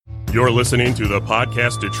You're listening to the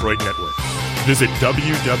Podcast Detroit Network. Visit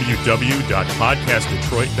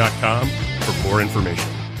www.podcastdetroit.com for more information.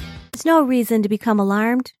 There's no reason to become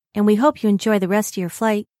alarmed, and we hope you enjoy the rest of your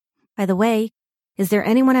flight. By the way, is there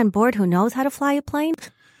anyone on board who knows how to fly a plane?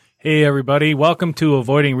 Hey, everybody. Welcome to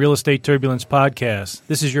Avoiding Real Estate Turbulence podcast.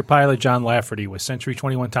 This is your pilot, John Lafferty, with Century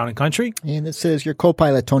 21 Town & Country. And this is your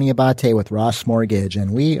co-pilot, Tony Abate, with Ross Mortgage,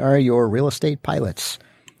 and we are your real estate pilots.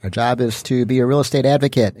 Our job is to be a real estate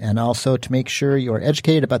advocate and also to make sure you're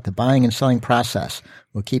educated about the buying and selling process.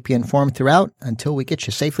 We'll keep you informed throughout until we get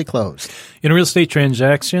you safely closed. In a real estate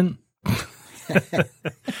transaction,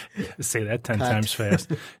 say that 10 times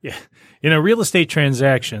fast. Yeah. In a real estate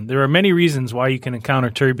transaction, there are many reasons why you can encounter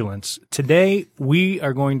turbulence. Today, we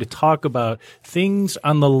are going to talk about things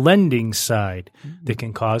on the lending side that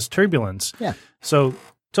can cause turbulence. Yeah. So,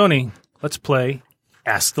 Tony, let's play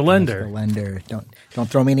Ask the Lender. Ask the lender. Don't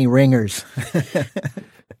throw me any ringers.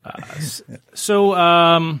 I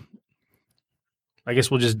guess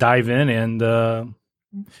we'll just dive in and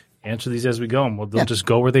answer these as we go, and they'll just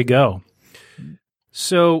go where they go.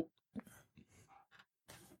 So,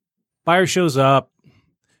 buyer shows up,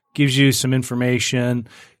 gives you some information,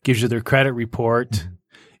 gives you their credit report,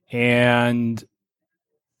 and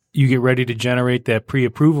you get ready to generate that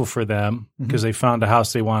pre-approval for them because they found a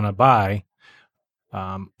house they want to buy.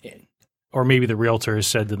 Or maybe the realtor has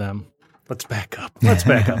said to them, let's back up.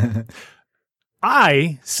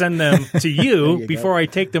 I send them to you before I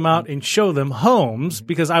take them out and show them homes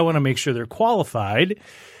because I want to make sure they're qualified.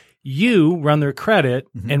 You run their credit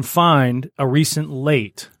and find a recent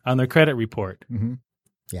late on their credit report.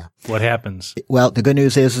 Yeah. What happens? Well, the good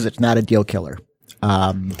news is it's not a deal killer.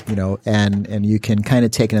 And you can kind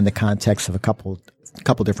of take it in the context of a couple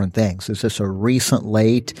different things. Is this a recent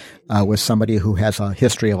late with somebody who has a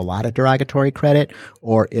history of a lot of derogatory credit,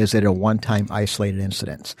 or is it a one-time isolated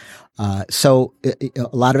incident? So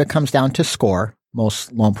a lot of it comes down to score.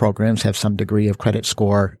 Most loan programs have some degree of credit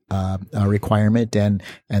score requirement, and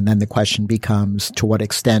then the question becomes, to what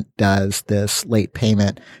extent does this late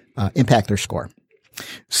payment impact their score?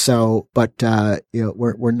 So, but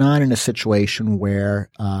we're not in a situation where,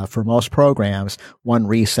 for most programs, one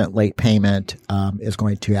recent late payment is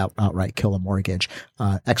going to outright kill a mortgage.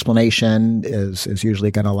 Explanation is usually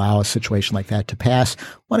going to allow a situation like that to pass.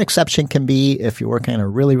 One exception can be if you're working on a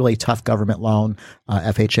really, really tough government loan,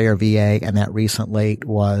 FHA or VA, and that recent late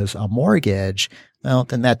was a mortgage. Well,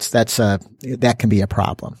 then that can be a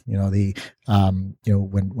problem. When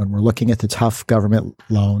we're looking at the tough government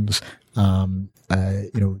loans, we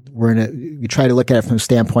try to look at it from the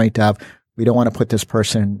standpoint of we don't want to put this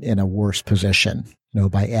person in a worse position,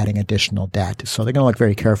 by adding additional debt. So they're going to look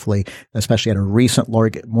very carefully, especially at a recent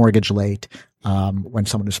mortgage late, when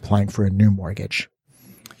someone is applying for a new mortgage.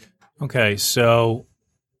 Okay. So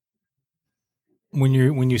when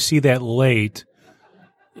you see that late,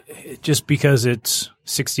 just because it's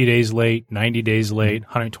 60 days late, 90 days late,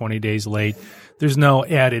 120 days late, there's no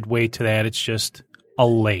added weight to that. It's just a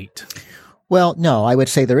late. Well, no, I would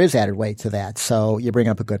say there is added weight to that. So you bring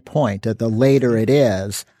up a good point. The later it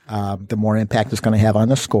is, the more impact it's going to have on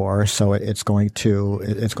the score. So it's going to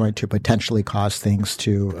potentially cause things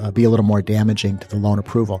to be a little more damaging to the loan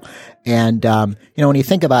approval. And when you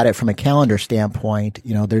think about it from a calendar standpoint,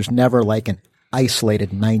 there's never like an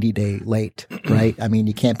isolated 90-day late, right? I mean,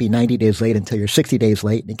 you can't be 90 days late until you're 60 days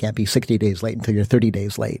late, and you can't be 60 days late until you're 30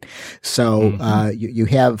 days late. So you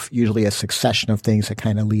have usually a succession of things that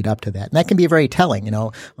kind of lead up to that. And that can be very telling,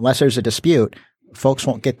 unless there's a dispute, folks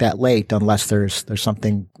won't get that late unless there's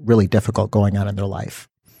something really difficult going on in their life.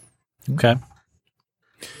 Okay.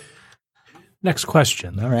 Next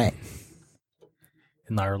question. All right.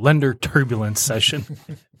 In our lender turbulence session,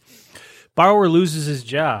 borrower loses his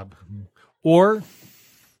job or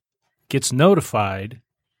gets notified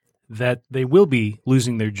that they will be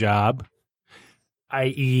losing their job,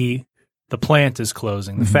 i.e. the plant is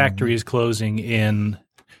closing, the factory is closing in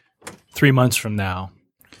 3 months from now.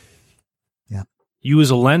 Yeah. You as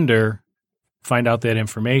a lender find out that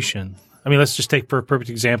information. I mean, let's just take for a perfect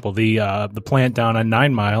example, the plant down on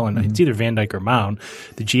 9 Mile, and it's either Van Dyke or Mound,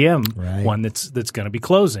 the GM one that's going to be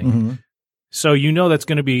closing. So that's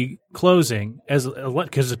going to be closing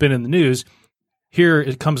because it's been in the news. Here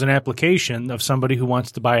it comes an application of somebody who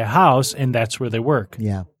wants to buy a house, and that's where they work.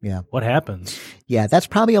 Yeah. What happens? Yeah, that's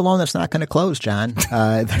probably a loan that's not going to close, John.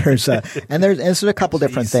 There's a couple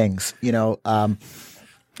different things.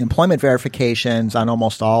 Employment verifications on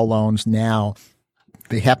almost all loans now,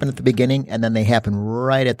 they happen at the beginning and then they happen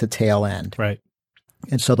right at the tail end. Right.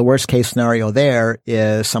 And so the worst case scenario there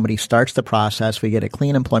is somebody starts the process, we get a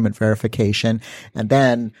clean employment verification, and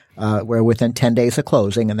then where within 10 days of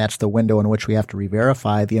closing, and that's the window in which we have to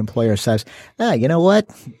re-verify, the employer says, you know what?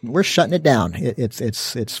 We're shutting it down.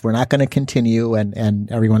 We're not going to continue,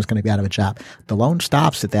 and everyone's going to be out of a job. The loan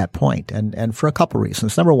stops at that point, and for a couple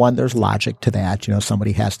reasons. Number one, there's logic to that.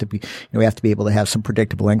 Somebody has to be, we have to be able to have some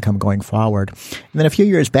predictable income going forward. And then a few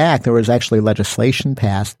years back, there was actually legislation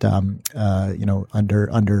passed,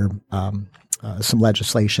 under some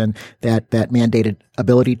legislation that mandated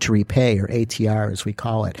ability to repay, or ATR as we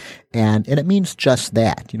call it. And it means just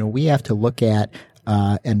that. We have to look at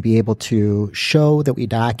and be able to show that we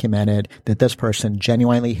documented that this person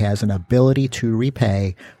genuinely has an ability to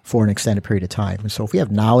repay for an extended period of time. And so if we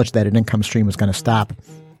have knowledge that an income stream is going to stop,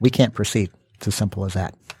 we can't proceed. It's as simple as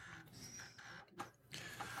that.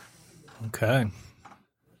 Okay.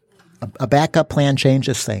 A backup plan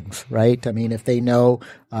changes things, right? I mean, if they know,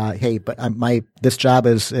 hey, but this job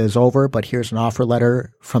is over, but here's an offer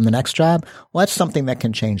letter from the next job. Well, that's something that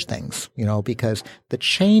can change things, because the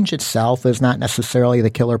change itself is not necessarily the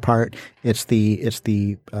killer part. It's the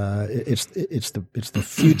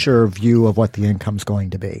future view of what the income's going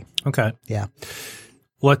to be. Okay. Yeah.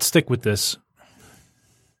 Let's stick with this.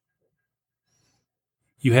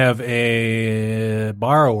 You have a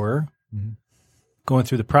borrower going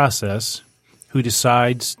through the process who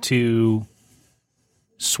decides to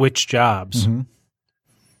switch jobs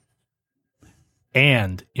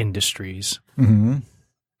and industries. Mm-hmm.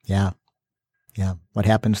 Yeah. Yeah. What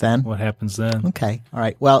happens then? Okay. All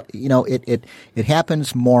right. Well, it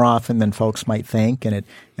happens more often than folks might think, and it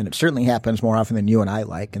certainly happens more often than you and I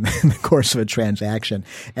like in the course of a transaction.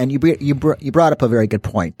 And you brought up a very good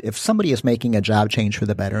point. If somebody is making a job change for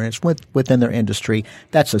the better, and it's within their industry,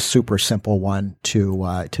 that's a super simple one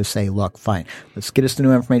to say, look, fine, let's get us the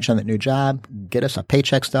new information on that new job, get us a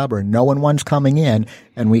paycheck stub or no one's coming in,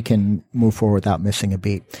 and we can move forward without missing a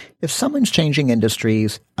beat. If someone's changing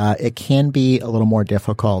industries, it can be a little more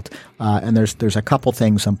difficult, and there's a couple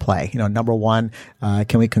things in play. Number one,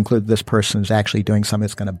 can we conclude this person is actually doing something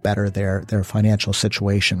that's going to better their financial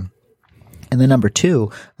situation? And then number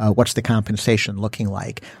two, what's the compensation looking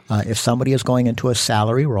like? If somebody is going into a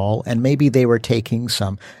salary role and maybe they were taking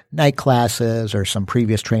some night classes or some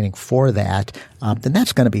previous training for that, then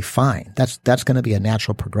that's going to be fine. That's going to be a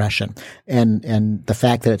natural progression. And the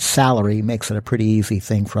fact that it's salary makes it a pretty easy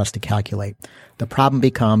thing for us to calculate. The problem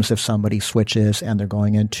becomes if somebody switches and they're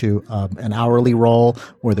going into an hourly role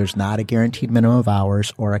where there's not a guaranteed minimum of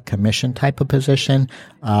hours or a commission type of position.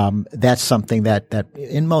 That's something that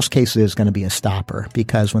in most cases is going to be a stopper,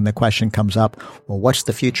 because when the question comes up, well, what's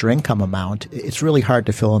the future income amount? It's really hard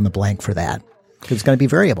to fill in the blank for that because it's going to be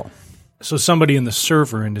variable. So somebody in the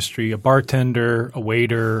server industry, a bartender, a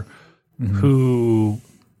waiter, who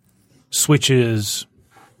switches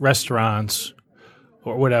restaurants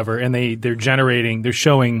or whatever, and they're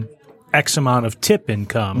showing X amount of tip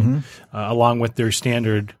income along with their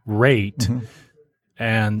standard rate,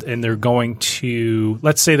 and they're going to,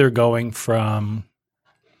 let's say they're going from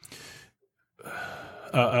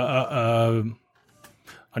a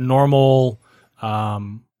normal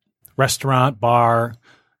restaurant, bar,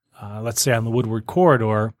 let's say on the Woodward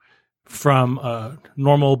Corridor, from a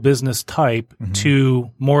normal business type to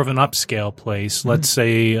more of an upscale place. Let's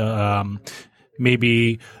say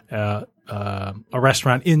maybe a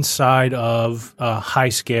restaurant inside of a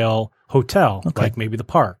high-scale hotel, like maybe the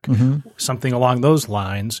Park, something along those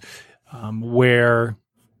lines, where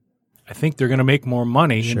I think they're going to make more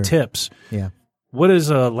money in tips. Yeah. How does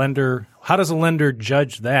a lender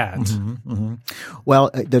judge that?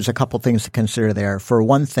 Well, there's a couple things to consider there. For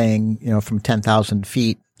one thing, from 10,000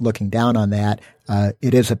 feet looking down on that,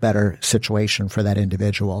 it is a better situation for that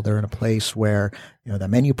individual. They're in a place where, the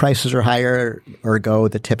menu prices are higher, ergo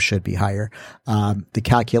the tip should be higher. The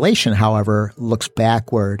calculation, however, looks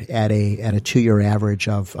backward at a 2-year average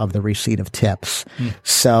of the receipt of tips.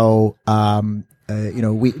 So,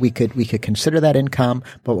 we could consider that income,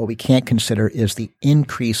 but what we can't consider is the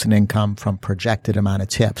increase in income from projected amount of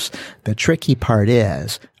tips. The tricky part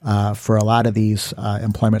is, for a lot of these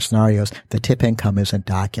employment scenarios, the tip income isn't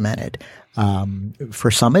documented.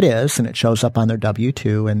 For some it is, and it shows up on their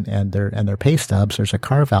W-2 and their pay stubs. There's a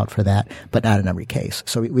carve out for that, but not in every case.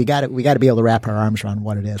 So we got to be able to wrap our arms around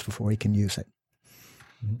what it is before we can use it.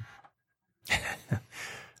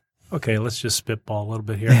 Okay, let's just spitball a little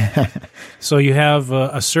bit here. So you have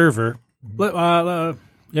a server, you have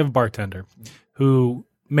a bartender who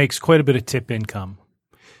makes quite a bit of tip income,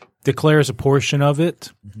 declares a portion of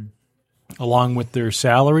it along with their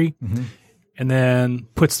salary, and then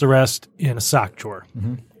puts the rest in a sock drawer.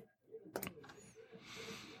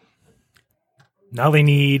 Now they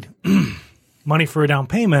need money for a down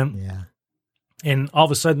payment. Yeah. and all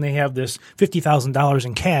of a sudden they have this $50,000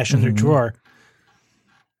 in cash in their drawer.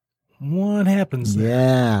 What happens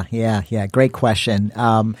there? Yeah. Great question.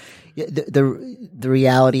 The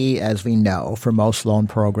reality, as we know, for most loan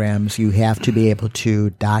programs, you have to be able to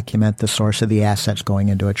document the source of the assets going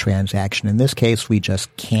into a transaction. In this case, we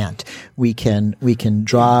just can't. We can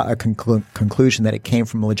draw a conclusion that it came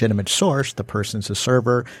from a legitimate source. The person's a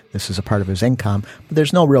server. This is a part of his income. But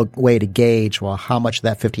there's no real way to gauge, well, how much of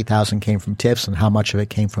that $50,000 came from tips and how much of it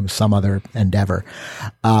came from some other endeavor.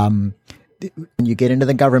 When you get into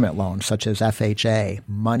the government loans, such as FHA,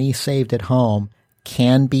 money saved at home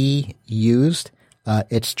can be used.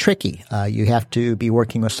 It's tricky. You have to be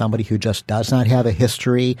working with somebody who just does not have a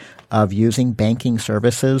history of using banking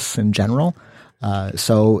services in general.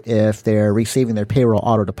 So if they're receiving their payroll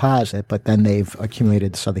auto deposit, but then they've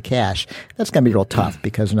accumulated this other cash, that's going to be real tough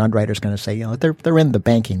because an underwriter's going to say, they're in the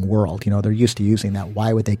banking world. They're used to using that.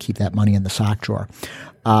 Why would they keep that money in the sock drawer?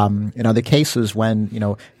 In other cases when,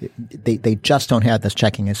 they just don't have this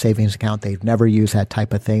checking and savings account, they've never used that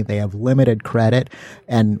type of thing, they have limited credit,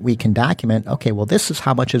 and we can document, okay, well, this is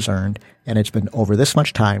how much is earned, and it's been over this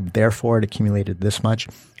much time, therefore it accumulated this much.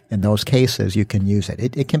 In those cases, you can use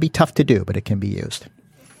it. It can be tough to do, but it can be used.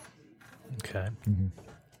 Okay.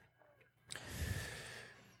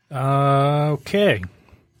 Okay.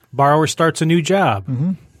 Borrower starts a new job.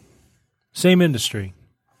 Same industry.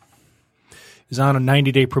 Is on a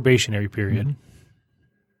 90-day probationary period.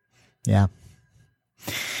 Yeah.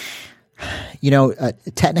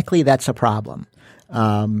 Technically that's a problem.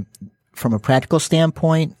 From a practical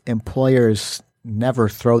standpoint, employers never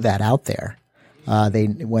throw that out there.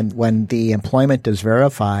 When the employment is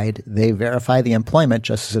verified, they verify the employment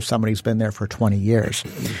just as if somebody's been there for 20 years.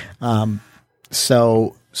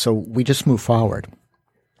 So we just move forward.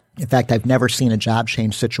 In fact, I've never seen a job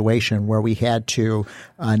change situation where we had to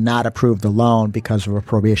not approve the loan because of a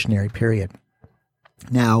probationary period.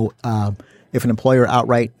 Now, if an employer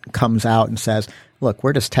outright comes out and says, look,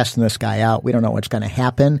 we're just testing this guy out, we don't know what's going to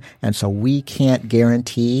happen, and so we can't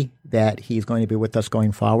guarantee that he's going to be with us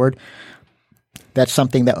going forward, that's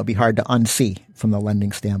something that would be hard to unsee from the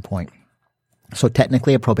lending standpoint. So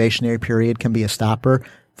technically, a probationary period can be a stopper.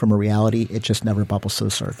 From a reality, it just never bubbles to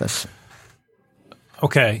the surface.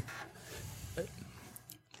 Okay.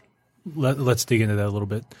 Let's dig into that a little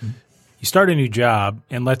bit. You start a new job,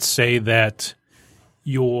 and let's say that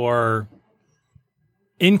your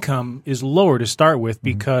income is lower to start with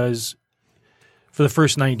because for the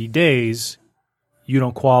first 90 days, you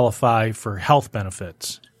don't qualify for health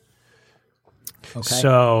benefits. Okay.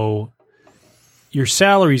 So your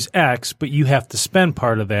salary's X, but you have to spend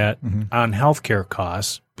part of that on healthcare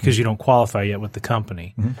costs because you don't qualify yet with the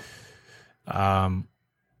company.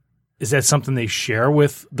 Is that something they share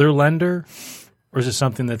with their lender, or is it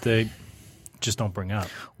something that they just don't bring up?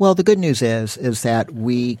 Well, the good news is that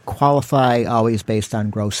we qualify always based on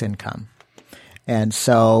gross income. And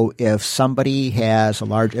so if somebody has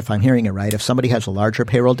if I'm hearing it right, if somebody has a larger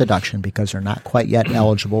payroll deduction because they're not quite yet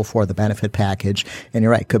eligible for the benefit package, and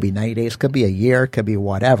you're right, it could be 90 days, could be a year, could be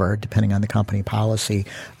whatever, depending on the company policy,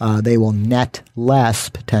 they will net less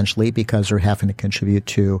potentially because they're having to contribute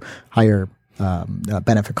to higher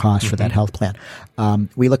benefit costs for that health plan.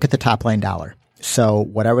 We look at the top line dollar. So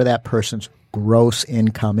whatever that person's gross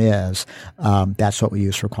income is, that's what we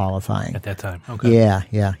use for qualifying at that time. Okay.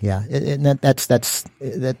 Yeah. And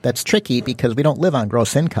that's tricky because we don't live on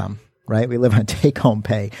gross income, right? We live on take-home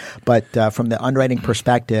pay. But from the underwriting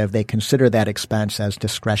perspective, they consider that expense as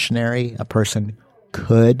discretionary. A person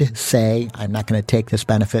could say, I'm not going to take this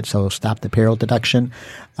benefit, so stop the payroll deduction.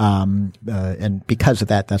 And because of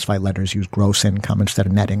that, that's why lenders use gross income instead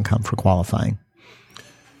of net income for qualifying.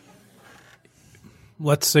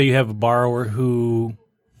 Let's say you have a borrower who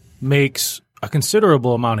makes a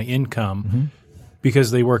considerable amount of income because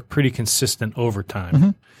they work pretty consistent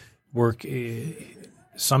overtime.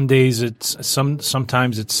 Some days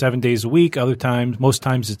sometimes it's 7 days a week, most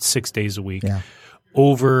times it's 6 days a week.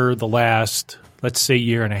 Over the last, let's say,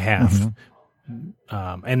 year and a half.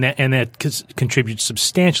 And that contributes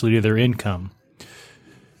substantially to their income.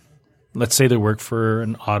 Let's say they work for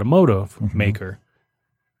an automotive maker.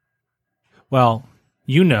 Well,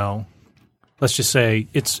 let's just say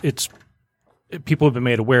it's people have been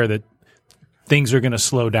made aware that things are going to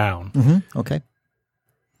slow down. Okay.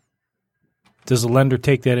 does the lender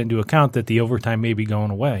take that into account that the overtime may be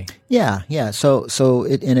going away? Yeah. So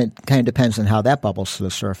it kind of depends on how that bubbles to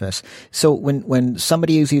the surface. So when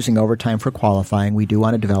somebody is using overtime for qualifying, we do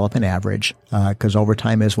want to develop an average, because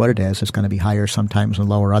overtime is what it is. It's going to be higher sometimes and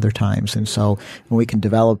lower other times. And so when we can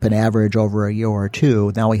develop an average over a year or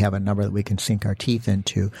two, now we have a number that we can sink our teeth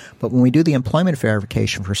into. But when we do the employment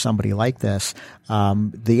verification for somebody like this,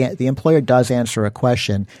 the employer does answer a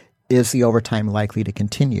question: is the overtime likely to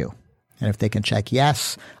continue? And if they can check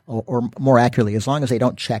yes, or more accurately, as long as they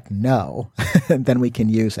don't check no, then we can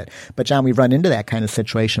use it. But John, we've run into that kind of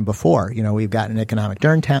situation before. We've got an economic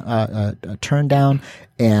turn down,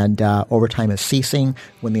 and overtime is ceasing.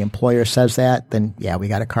 When the employer says that, then we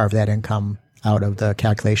got to carve that income out of the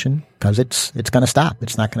calculation, because it's going to stop.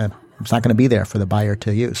 It's not going to be there for the buyer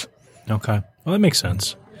to use. Okay, well, that makes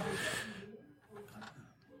sense.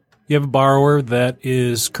 You have a borrower that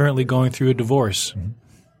is currently going through a divorce. Mm-hmm.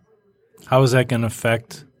 How is that going to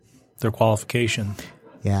affect their qualification?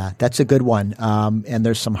 Yeah, that's a good one. And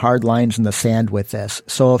there's some hard lines in the sand with this.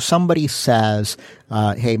 So if somebody says,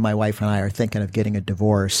 hey, my wife and I are thinking of getting a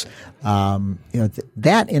divorce,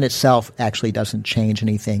 that in itself actually doesn't change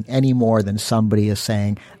anything any more than somebody is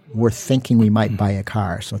saying, we're thinking we might buy a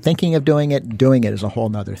car. So thinking of doing it is a whole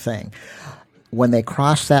nother thing. When they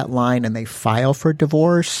cross that line and they file for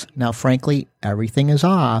divorce, now, frankly, everything is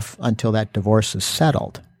off until that divorce is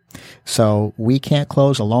settled. So we can't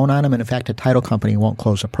close a loan on them. And in fact, a title company won't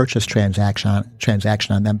close a purchase transaction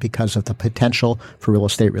on them because of the potential for real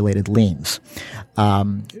estate related liens.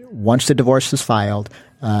 Once the divorce is filed,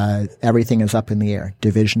 everything is up in the air.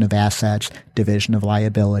 Division of assets, division of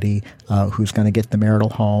liability, who's going to get the marital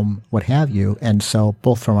home, what have you. And so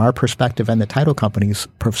both from our perspective and the title company's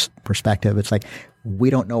perspective, it's like, we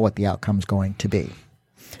don't know what the outcome's going to be.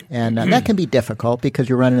 And that can be difficult because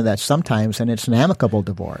you run into that sometimes, and it's an amicable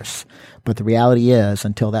divorce. But the reality is,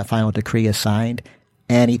 until that final decree is signed,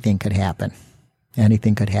 anything could happen.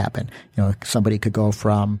 Anything could happen. Somebody could go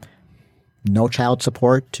from no child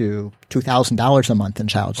support to $2,000 a month in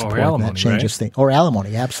child support. Or alimony, that changes things. Or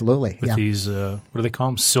alimony, absolutely. With these, what do they call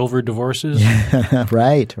them, silver divorces?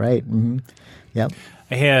 Right. Mm-hmm. Yep.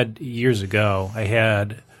 I had, years ago,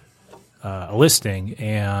 a listing,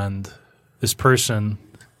 and this person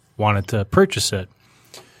wanted to purchase it.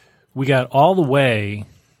 We got all the way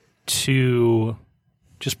to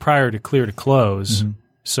just prior to clear to close. Mm-hmm.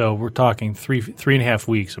 So we're talking 3.5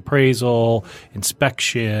 weeks, appraisal,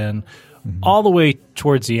 inspection, all the way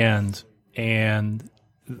towards the end. And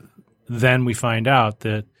then we find out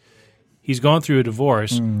that he's going through a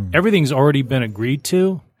divorce. Everything's already been agreed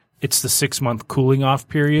to. It's the 6-month cooling off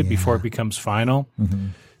period before it becomes final. Mm-hmm.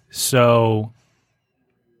 So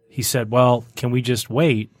he said, well, can we just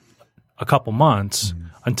wait a couple months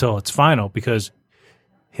until it's final? Because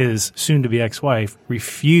his soon-to-be ex-wife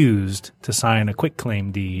refused to sign a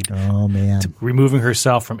quitclaim deed. Oh, man. Removing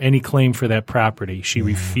herself from any claim for that property. She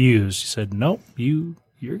refused. She said, nope,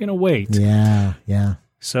 you're going to wait. Yeah.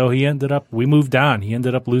 So we moved on. He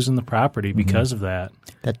ended up losing the property because of that.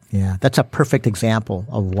 That's a perfect example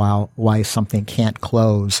of why something can't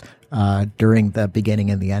close during the beginning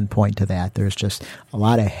and the end point to that. There's just a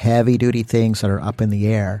lot of heavy-duty things that are up in the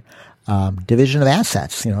air. Division of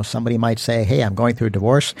assets. Somebody might say, hey, I'm going through a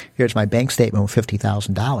divorce. Here's my bank statement with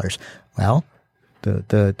 $50,000. Well,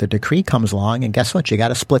 the decree comes along, and guess what? You got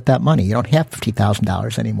to split that money. You don't have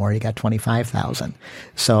 $50,000 anymore. You got $25,000.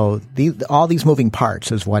 So all these moving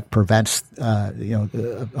parts is what prevents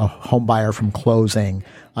a home buyer from closing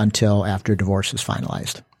until after divorce is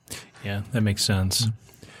finalized. Yeah, that makes sense.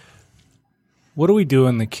 What do we do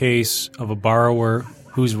in the case of a borrower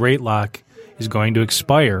whose rate lock is going to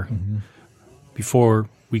expire before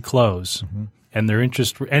we close, and their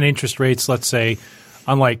interest rates, let's say,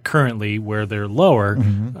 unlike currently where they're lower,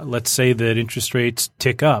 let's say that interest rates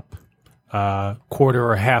tick up quarter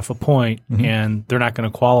or half a point, and they're not going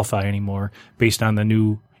to qualify anymore based on the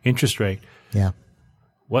new interest rate. Yeah.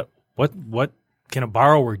 What can a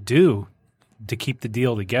borrower do to keep the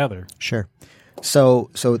deal together? Sure. So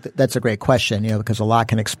that's a great question, because a lot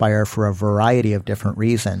can expire for a variety of different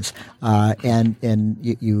reasons. And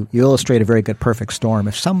you illustrate a very good perfect storm.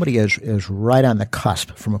 If somebody is right on the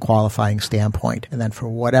cusp from a qualifying standpoint, and then for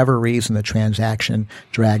whatever reason the transaction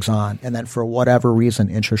drags on, and then for whatever reason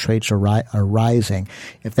interest rates are rising,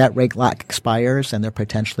 if that rate lock expires and they're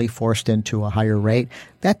potentially forced into a higher rate,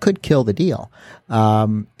 that could kill the deal.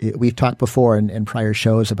 We've talked before in prior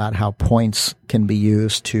shows about how points can be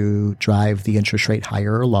used to drive the interest rate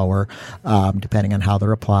higher or lower, depending on how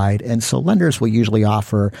they're applied. And so lenders will usually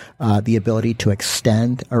offer the ability to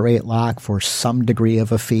extend a rate lock for some degree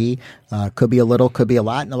of a fee. Could be a little, could be a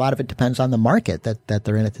lot, and a lot of it depends on the market that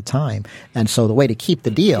they're in at the time. And so the way to keep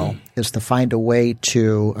the deal is to find a way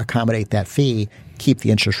to accommodate that fee, keep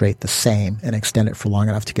the interest rate the same, and extend it for long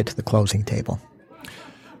enough to get to the closing table.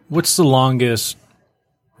 What's the longest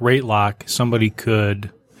rate lock somebody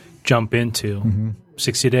could jump into?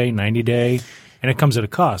 60-day, 90-day? And it comes at a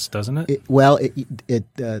cost, doesn't it?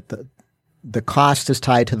 The cost is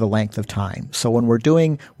tied to the length of time. So when we're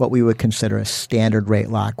doing what we would consider a standard rate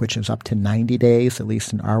lock, which is up to 90 days, at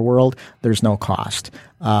least in our world, there's no cost.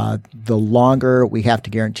 The longer we have to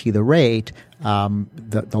guarantee the rate,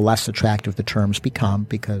 the less attractive the terms become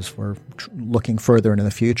because we're looking further into the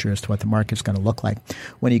future as to what the market's going to look like.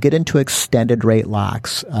 When you get into extended rate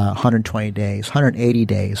locks, 120 days, 180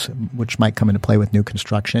 days, which might come into play with new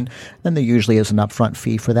construction, then there usually is an upfront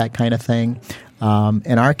fee for that kind of thing.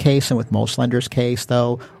 In our case and with most lenders' case,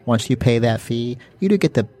 though, once you pay that fee, you do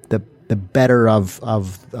get the better of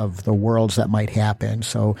the worlds that might happen.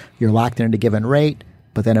 So you're locked in at a given rate,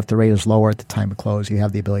 but then if the rate is lower at the time of close, you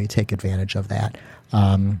have the ability to take advantage of that.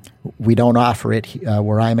 We don't offer it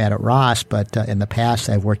where I'm at Ross, but in the past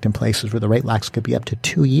I've worked in places where the rate locks could be up to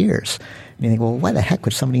 2 years. And you think, well, why the heck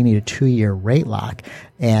would somebody need a 2-year rate lock?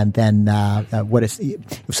 And then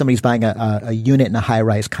if somebody's buying a unit in a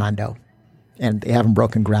high-rise condo and they haven't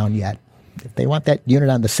broken ground yet, if they want that unit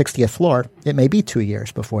on the 60th floor, it may be 2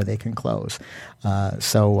 years before they can close.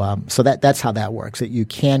 So that's how that works. You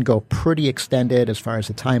can go pretty extended as far as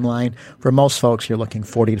the timeline. For most folks, you're looking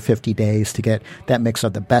 40 to 50 days to get that mix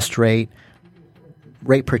of the best rate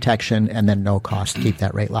protection, and then no cost to keep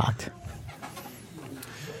that rate locked.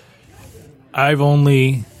 I've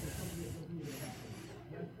only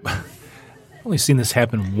seen this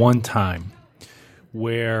happen one time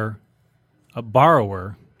where a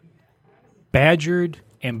borrower badgered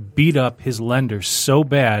and beat up his lender so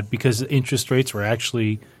bad because the interest rates were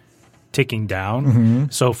actually ticking down.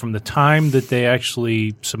 So from the time that they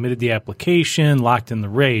actually submitted the application, locked in the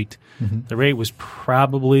rate was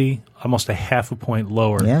probably almost a half a point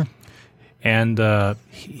lower. Yeah. And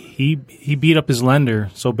he beat up his lender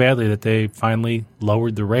so badly that they finally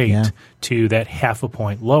lowered the rate to that half a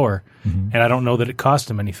point lower. And I don't know that it cost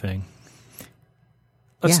him anything.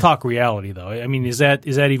 Let's talk reality, though. I mean, is that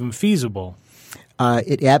even feasible?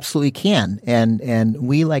 It absolutely can. And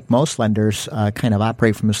we, like most lenders, kind of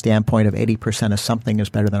operate from a standpoint of 80% of something is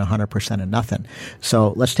better than 100% of nothing.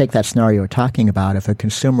 So let's take that scenario we're talking about. If a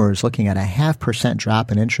consumer is looking at a 0.5%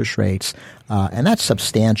 drop in interest rates, and that's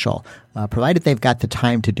substantial, provided they've got the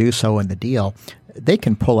time to do so in the deal, they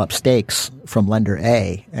can pull up stakes from lender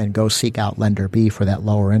A and go seek out lender B for that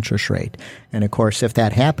lower interest rate. And of course, if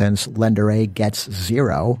that happens, lender A gets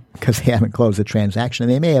zero because they haven't closed the transaction,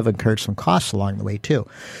 and they may have incurred some costs along the way too.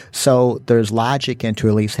 So there's logic into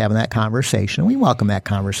at least having that conversation. We welcome that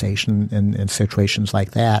conversation in situations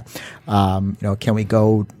like that. Can we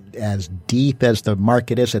go as deep as the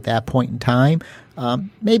market is at that point in time?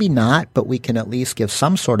 Maybe not, but we can at least give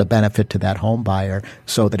some sort of benefit to that home buyer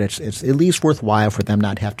so that it's at least worthwhile for them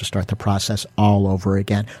not to have to start the process all over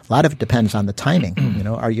again. A lot of it depends on the timing.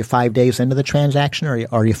 Are you 5 days into the transaction, or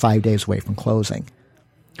are you 5 days away from closing?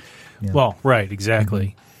 Well, right,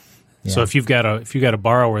 exactly. Yeah. So if you've got a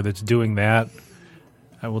borrower that's doing that,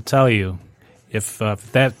 I will tell you, if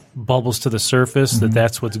that bubbles to the surface that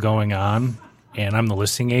that's what's going on, and I'm the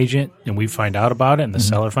listing agent, and we find out about it, and the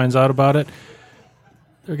seller finds out about it,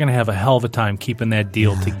 they're going to have a hell of a time keeping that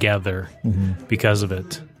deal together because of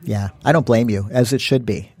it. Yeah, I don't blame you, as it should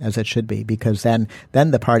be, because then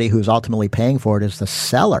the party who's ultimately paying for it is the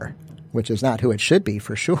seller, which is not who it should be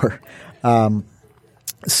for sure.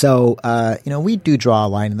 So we do draw a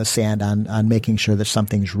line in the sand on making sure that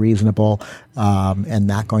something's reasonable and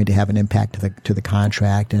not going to have an impact to the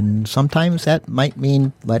contract. And sometimes that might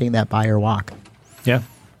mean letting that buyer walk. Yeah.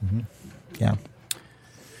 Yeah.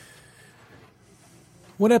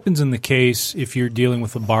 What happens in the case if you're dealing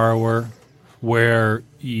with a borrower where,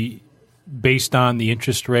 based on the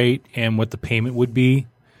interest rate and what the payment would be,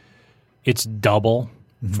 it's double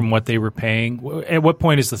from what they were paying? At what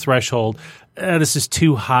point is the threshold, this is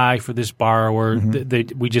too high for this borrower,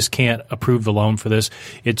 we just can't approve the loan for this,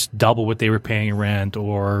 it's double what they were paying in rent,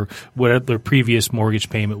 or what their previous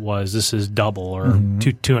mortgage payment was, this is double, or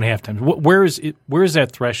 2.5 times. Where is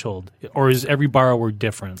that threshold, or is every borrower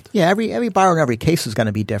different? Yeah, every borrower in every case is going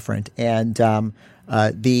to be different. And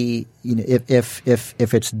If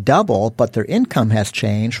it's double, but their income has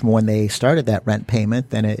changed from when they started that rent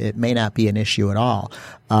payment, then it may not be an issue at all.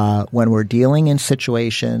 When we're dealing in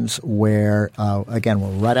situations where, again,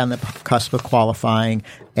 we're right on the cusp of qualifying,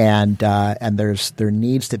 and there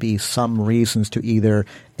needs to be some reasons to either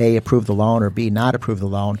A, approve the loan, or B, not approve the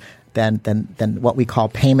loan, then what we call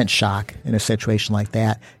payment shock in a situation like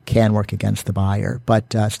that can work against the buyer.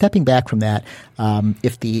 But stepping back from that,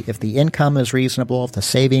 if the income is reasonable, if the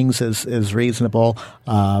savings is reasonable,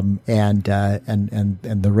 and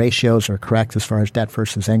the ratios are correct as far as debt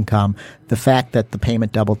versus income, the fact that the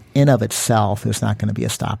payment doubled in of itself is not going to be a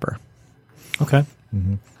stopper. Okay.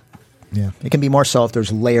 Mm-hmm. Yeah, it can be more so if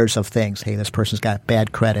there's layers of things. Hey, this person's got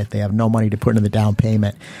bad credit; they have no money to put into the down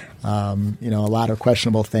payment. A lot of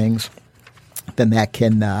questionable things. Then that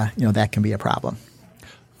can be a problem.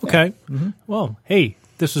 Okay. Yeah. Mm-hmm. Well, hey,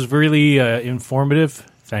 this was really informative.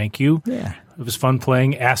 Thank you. Yeah. It was fun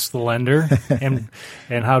playing Ask the Lender and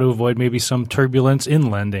how to avoid maybe some turbulence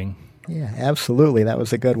in lending. Yeah, absolutely. That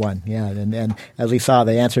was a good one. Yeah, and as we saw,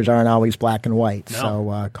 the answers aren't always black and white. No.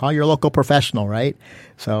 So call your local professional, right?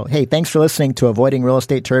 So, hey, thanks for listening to Avoiding Real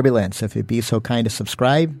Estate Turbulence. If you'd be so kind to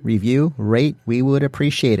subscribe, review, rate, we would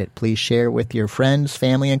appreciate it. Please share with your friends,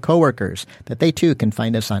 family, and coworkers that they too can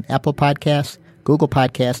find us on Apple Podcasts, Google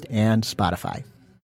Podcasts, and Spotify.